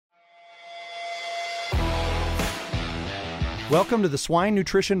Welcome to the Swine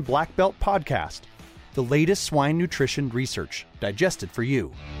Nutrition Black Belt Podcast, the latest swine nutrition research digested for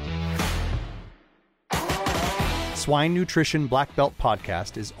you. Swine Nutrition Black Belt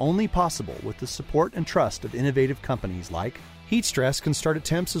Podcast is only possible with the support and trust of innovative companies like heat stress can start at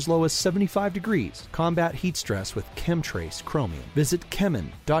temps as low as 75 degrees. Combat heat stress with Chemtrace Chromium. Visit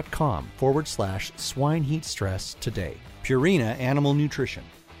chemin.com/swine heat stress today. Purina Animal Nutrition,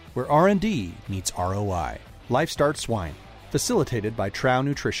 where R&D meets ROI. LifeStart Swine, facilitated by Trow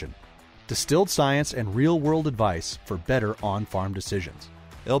Nutrition. Distilled science and real-world advice for better on-farm decisions.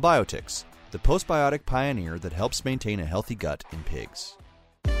 L-Biotics, the postbiotic pioneer that helps maintain a healthy gut in pigs.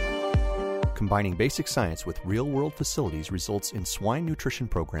 Combining basic science with real-world facilities results in swine nutrition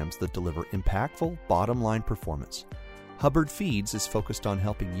programs that deliver impactful, bottom-line performance. Hubbard Feeds is focused on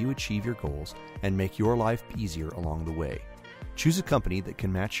helping you achieve your goals and make your life easier along the way. Choose a company that can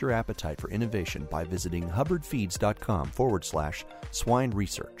match your appetite for innovation by visiting hubbardfeeds.com/swine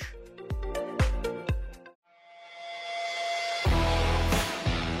research.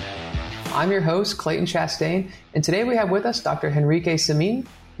 I'm your host, Clayton Chastain, and today we have with us Dr. Henrique Cemin.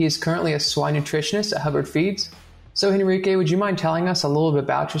 He is currently a swine nutritionist at Hubbard Feeds. So, Henrique, would you mind telling us a little bit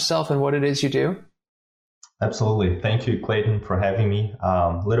about yourself and what it is you do? Absolutely. Thank you, Clayton, for having me.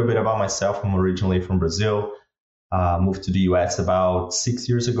 A little bit about myself. I'm originally from Brazil. Moved to the U.S. about 6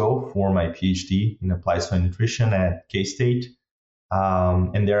 years ago for my PhD in applied swine nutrition at K-State.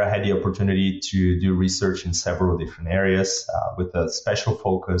 And there I had the opportunity to do research in several different areas with a special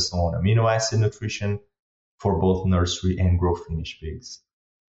focus on amino acid nutrition for both nursery and growth finished pigs.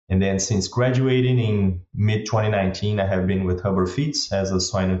 And then since graduating in mid-2019, I have been with Hubbard Feeds as a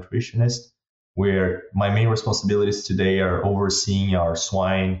swine nutritionist, where my main responsibilities today are overseeing our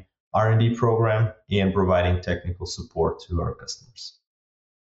swine R&D program and providing technical support to our customers.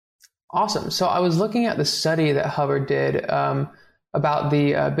 Awesome. So I was looking at the study that Hubbard did about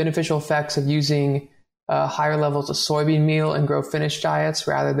the beneficial effects of using higher levels of soybean meal in grow finish diets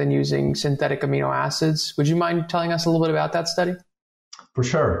rather than using synthetic amino acids. Would you mind telling us a little bit about that study? For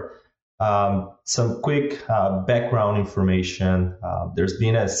sure. Some quick background information. There's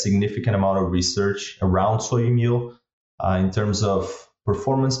been a significant amount of research around soybean meal in terms of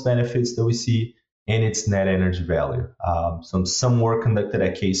performance benefits that we see and its net energy value. Some work conducted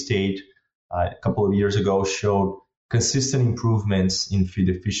at K-State a couple of years ago showed consistent improvements in feed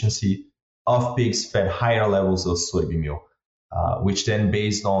efficiency of pigs fed higher levels of soybean meal, which then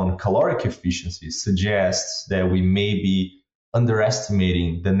based on caloric efficiency suggests that we may be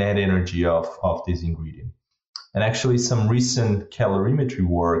underestimating the net energy of this ingredient. And actually some recent calorimetry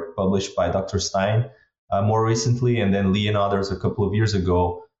work published by Dr. Stein more recently, and then Lee and others a couple of years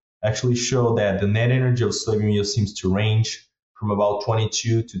ago, actually show that the net energy of soybean meal seems to range from about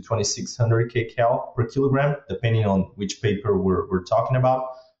 22 to 2600 kcal per kilogram, depending on which paper we're talking about.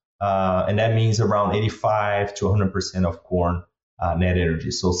 And that means around 85 to 100% of corn net energy,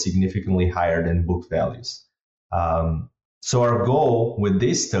 so significantly higher than book values. So our goal with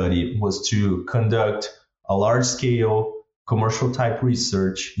this study was to conduct a large-scale commercial type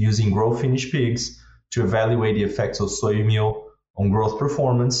research using grow finish pigs to evaluate the effects of soybean meal on growth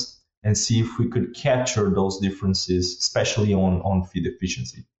performance and see if we could capture those differences, especially on feed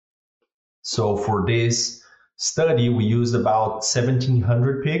efficiency. So for this study, we used about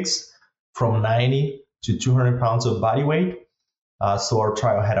 1,700 pigs from 90 to 200 pounds of body weight. So our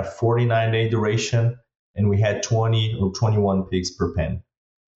trial had a 49-day duration, and we had 20 or 21 pigs per pen.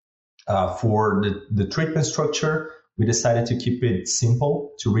 For the treatment structure, we decided to keep it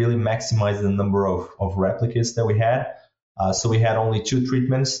simple to really maximize the number of replicates that we had. So we had only two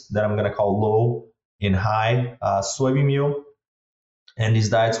treatments that I'm going to call low and high soybean meal. And these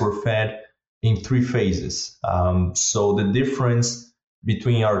diets were fed in three phases. So the difference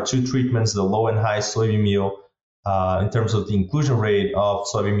between our two treatments, the low and high soybean meal, in terms of the inclusion rate of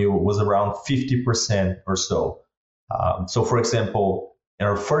soybean meal was around 50% or so. So for example, in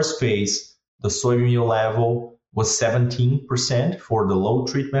our first phase, the soybean meal level was 17% for the low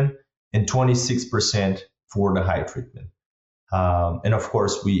treatment and 26% for the high treatment. And of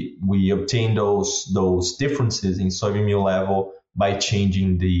course, we obtained those differences in soybean meal level by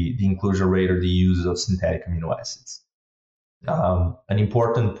changing the inclusion rate or the use of synthetic amino acids. An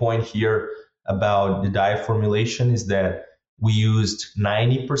important point here about the diet formulation is that we used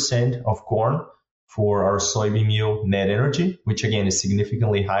 90% of corn for our soybean meal net energy, which again is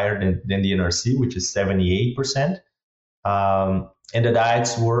significantly higher than the NRC, which is 78%. And the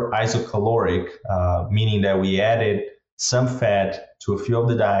diets were isocaloric, meaning that we added some fat to a few of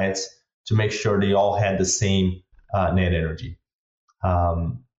the diets to make sure they all had the same net energy.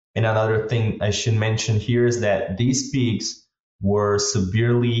 And another thing I should mention here is that these pigs were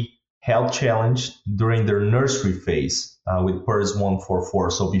severely health challenged during their nursery phase with PERS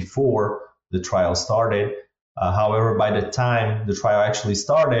 144, so before the trial started. However, by the time the trial actually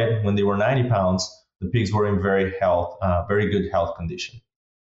started, when they were 90 pounds, the pigs were in very good health condition.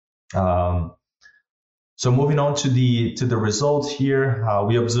 So moving on to the results here,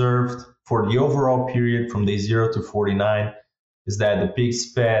 we observed for the overall period from day 0 to 49 is that the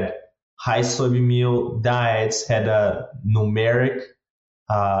pigs fed high soybean meal diets had a numeric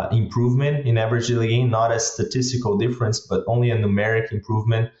improvement in average daily gain, not a statistical difference, but only a numeric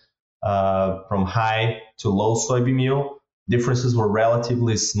improvement from high to low soybean meal. Differences were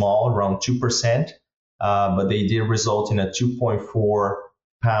relatively small, around 2%, but they did result in a 2.4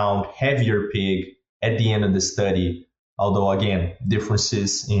 pound heavier pig at the end of the study. Although, again,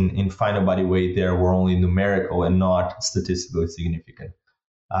 differences in final body weight there were only numerical and not statistically significant.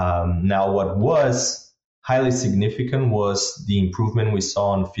 Now, what was highly significant was the improvement we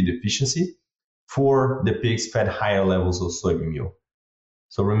saw on feed efficiency for the pigs fed higher levels of soybean meal.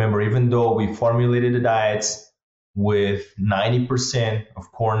 So remember, even though we formulated the diets with 90%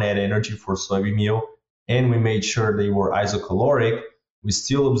 of core net energy for soybean meal, and we made sure they were isocaloric, we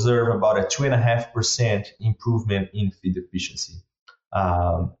still observe about a 2.5% improvement in feed efficiency.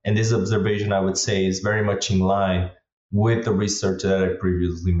 And this observation, I would say, is very much in line with the research that I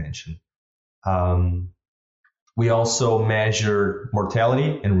previously mentioned. We also measured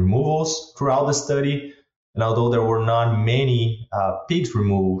mortality and removals throughout the study. And although there were not many pigs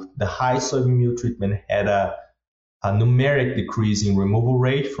removed, the high soybean meal treatment had a numeric decrease in removal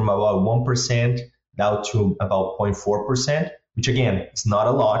rate from about 1% down to about 0.4%, which again, is not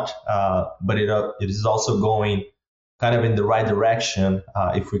a lot, but it is also going kind of in the right direction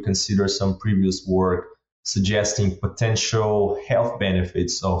if we consider some previous work suggesting potential health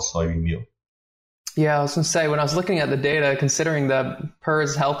benefits of soybean meal. Yeah, I was going to say, when I was looking at the data, considering the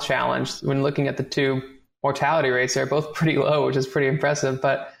PERS health challenge, when looking at the two mortality rates, they're both pretty low, which is pretty impressive.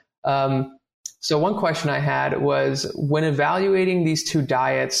 But so one question I had was, when evaluating these two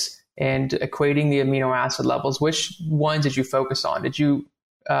diets and equating the amino acid levels, which ones did you focus on? Did you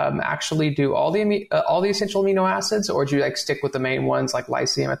actually do all the essential amino acids, or did you stick with the main ones like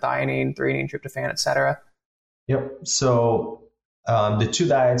lysine, methionine, threonine, tryptophan, etc.? Yep. So the two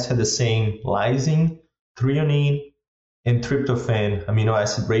diets had the same lysine, threonine, and tryptophan amino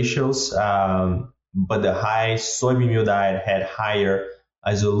acid ratios, but the high soybean meal diet had higher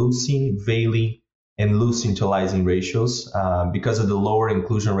isoleucine, valine, and leucine to lysine ratios because of the lower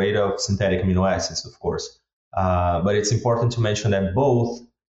inclusion rate of synthetic amino acids, of course. But it's important to mention that both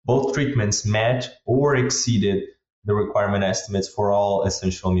treatments met or exceeded the requirement estimates for all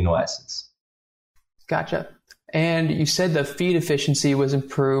essential amino acids. Gotcha. And you said the feed efficiency was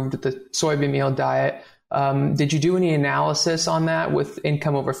improved with the soybean meal diet. Did you do any analysis on that with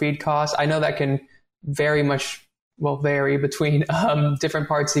income over feed costs? I know that can vary between different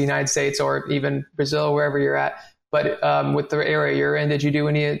parts of the United States or even Brazil, wherever you're at. But with the area you're in, did you do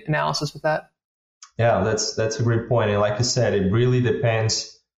any analysis with that? Yeah, that's a great point. And like I said, it really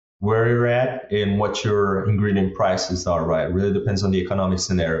depends where you're at and what your ingredient prices are, right? It really depends on the economic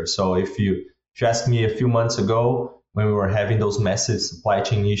scenario. So if you asked me a few months ago when we were having those massive supply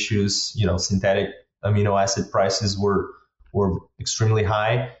chain issues, synthetic amino acid prices were extremely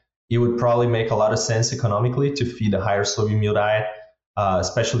high, it would probably make a lot of sense economically to feed a higher soybean meal diet,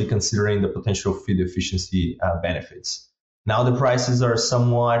 especially considering the potential feed efficiency benefits. Now the prices are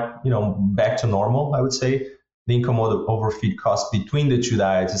somewhat, back to normal, I would say. The income over feed cost between the two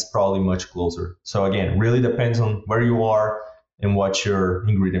diets is probably much closer. So again, really depends on where you are and what your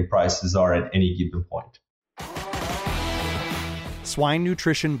ingredient prices are at any given point. Swine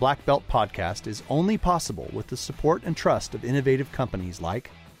Nutrition Black Belt Podcast is only possible with the support and trust of innovative companies like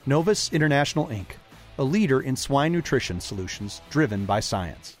Novus International Inc., a leader in swine nutrition solutions driven by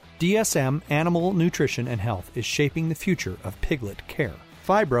science. DSM Animal Nutrition and Health is shaping the future of piglet care.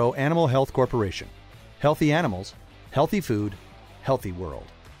 Phibro Animal Health Corporation. Healthy animals, healthy food, healthy world.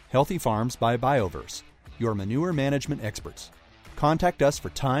 Healthy Farms by Bioverse, your manure management experts. Contact us for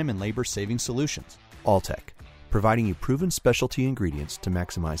time and labor-saving solutions. Alltech, providing you proven specialty ingredients to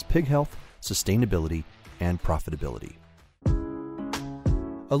maximize pig health, sustainability, and profitability.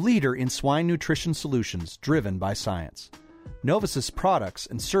 A leader in swine nutrition solutions driven by science. Novus's products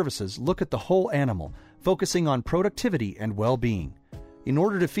and services look at the whole animal, focusing on productivity and well-being, in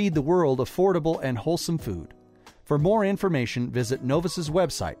order to feed the world affordable and wholesome food. For more information, visit Novus's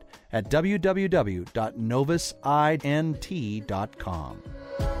website at www.novusint.com.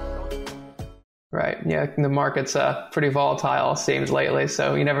 Right. Yeah, the market's pretty volatile, seems lately,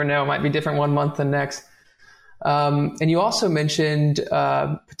 so you never know. It might be different one month than next. And you also mentioned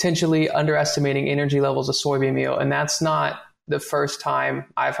potentially underestimating energy levels of soybean meal. And that's not the first time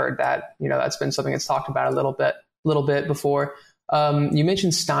I've heard that. That's been something that's talked about a little bit before. You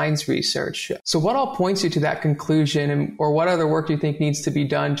mentioned Stein's research. So what all points you to that conclusion, or what other work do you think needs to be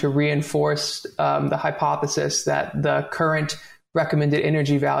done to reinforce the hypothesis that the current recommended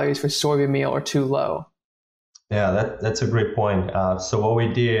energy values for soybean meal are too low? Yeah, that's a great point. So what we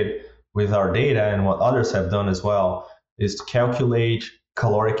did with our data, and what others have done as well, is to calculate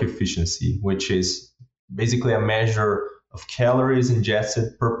caloric efficiency, which is basically a measure of calories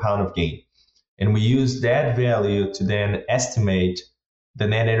ingested per pound of gain. And we use that value to then estimate the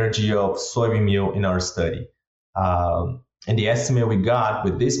net energy of soybean meal in our study. And the estimate we got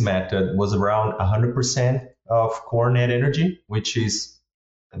with this method was around 100% of corn net energy, which is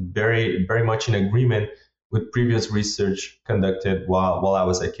very, very much in agreement with previous research conducted while I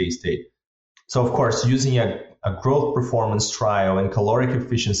was at K-State. So, of course, using a growth performance trial and caloric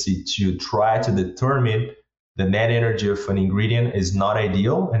efficiency to try to determine the net energy of an ingredient is not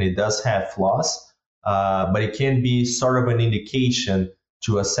ideal, and it does have flaws, but it can be sort of an indication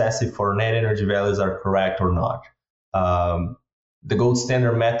to assess if our net energy values are correct or not. The gold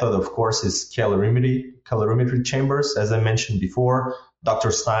standard method, of course, is calorimetry chambers, as I mentioned before.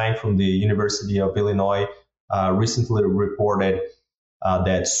 Dr. Stein from the University of Illinois recently reported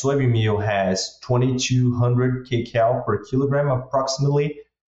that soybean meal has 2,200 kcal per kilogram approximately,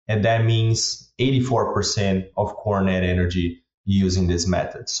 and that means 84% of corn net energy using this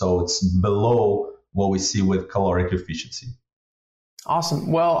method. So it's below what we see with caloric efficiency.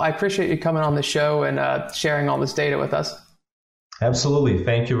 Awesome. Well, I appreciate you coming on the show and sharing all this data with us. Absolutely.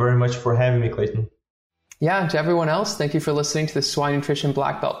 Thank you very much for having me, Clayton. Yeah, and to everyone else, thank you for listening to the Swine Nutrition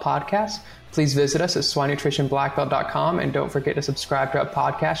Black Belt podcast. Please visit us at swinenutritionblackbelt.com, and don't forget to subscribe to our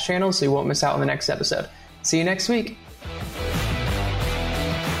podcast channel so you won't miss out on the next episode. See you next week.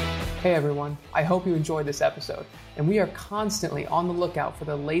 Hey everyone, I hope you enjoyed this episode, and we are constantly on the lookout for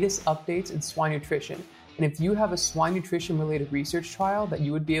the latest updates in swine nutrition. And if you have a swine nutrition related research trial that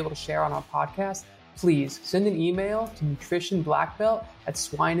you would be able to share on our podcast, please send an email to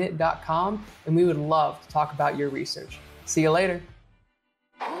nutritionblackbelt@swineit.com, and we would love to talk about your research. See you later.